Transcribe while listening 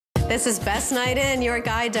This is Best Night In, your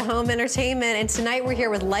guide to home entertainment. And tonight we're here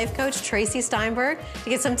with life coach Tracy Steinberg to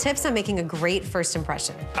get some tips on making a great first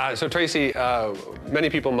impression. So Tracy, many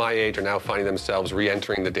people my age are now finding themselves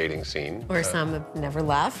re-entering the dating scene. Or some have never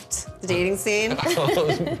left the dating scene.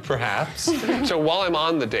 Perhaps. So while I'm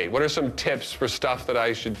on the date, what are some tips for stuff that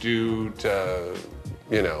I should do to,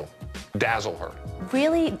 dazzle her?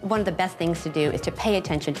 Really, one of the best things to do is to pay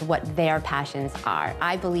attention to what their passions are.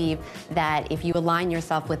 I believe that if you align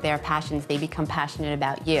yourself with their passions, they become passionate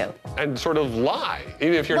about you. And sort of lie,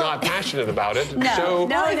 even if you're not passionate about it. No.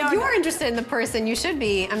 If you're interested in the person, you should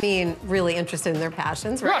be, really interested in their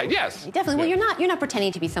passions, right? Right, yes. Definitely. Yeah. Well, you're not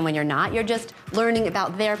pretending to be someone you're not. You're just learning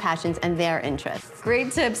about their passions and their interests.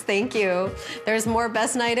 Great tips, thank you. There's more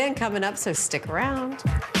Best Night In coming up, so stick around.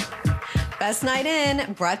 Best Night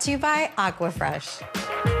In, brought to you by Aquafresh.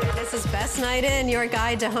 This is Best Night In, your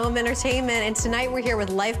guide to home entertainment. And tonight we're here with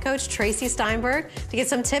life coach Tracy Steinberg to get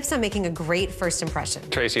some tips on making a great first impression.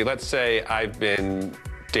 Tracy, let's say I've been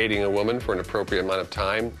dating a woman for an appropriate amount of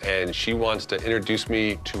time, and she wants to introduce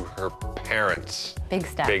me to her parents. Big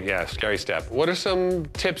step. Scary step. What are some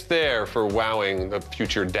tips there for wowing the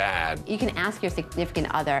future dad? You can ask your significant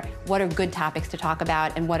other, what are good topics to talk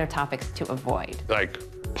about and what are topics to avoid? Like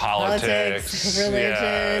politics,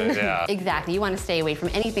 religion. Yeah. Exactly. You want to stay away from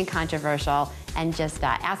anything controversial and just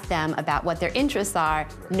ask them about what their interests are,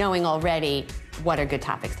 knowing already what are good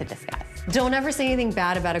topics to discuss. Don't ever say anything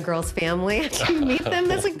bad about a girl's family. If you meet them,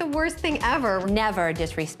 that's like the worst thing ever. Never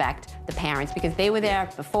disrespect the parents because they were there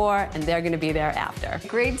before and they're going to be there after.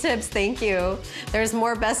 Great tips, thank you. There's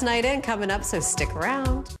more Best Night In coming up, so stick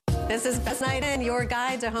around. This is Best Night In, your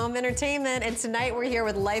guide to home entertainment. And tonight we're here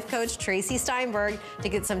with life coach Tracy Steinberg to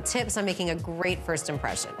get some tips on making a great first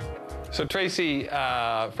impression. So Tracy,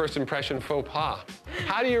 first impression faux pas.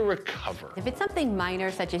 How do you recover? If it's something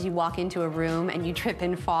minor, such as you walk into a room and you trip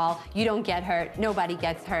and fall, you don't get hurt, nobody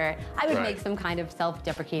gets hurt, I would make some kind of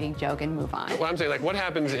self-deprecating joke and move on. Well, I'm saying, what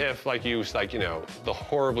happens if, the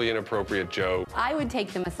horribly inappropriate joke? I would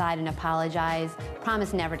take them aside and apologize,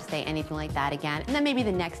 promise never to say anything like that again, and then maybe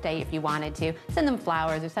the next day, if you wanted to, send them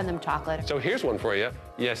flowers or send them chocolate. So here's one for you.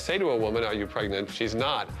 You say to a woman, are you pregnant? She's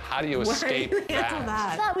not. How do you escape that?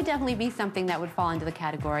 That would definitely be something that would fall into the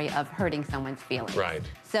category of hurting someone's feelings. Right.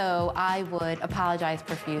 So I would apologize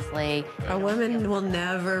profusely. A woman will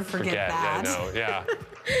never forget that.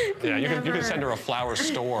 Yeah, you can send her a flower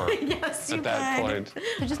store Yes, at that point.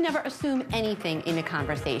 So just never assume anything in a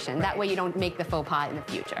conversation. That way you don't make the faux pas in the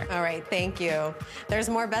future. All right, thank you. There's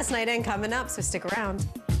more Best Night In coming up, so stick around.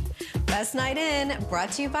 Best Night In,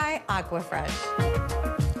 brought to you by Aquafresh.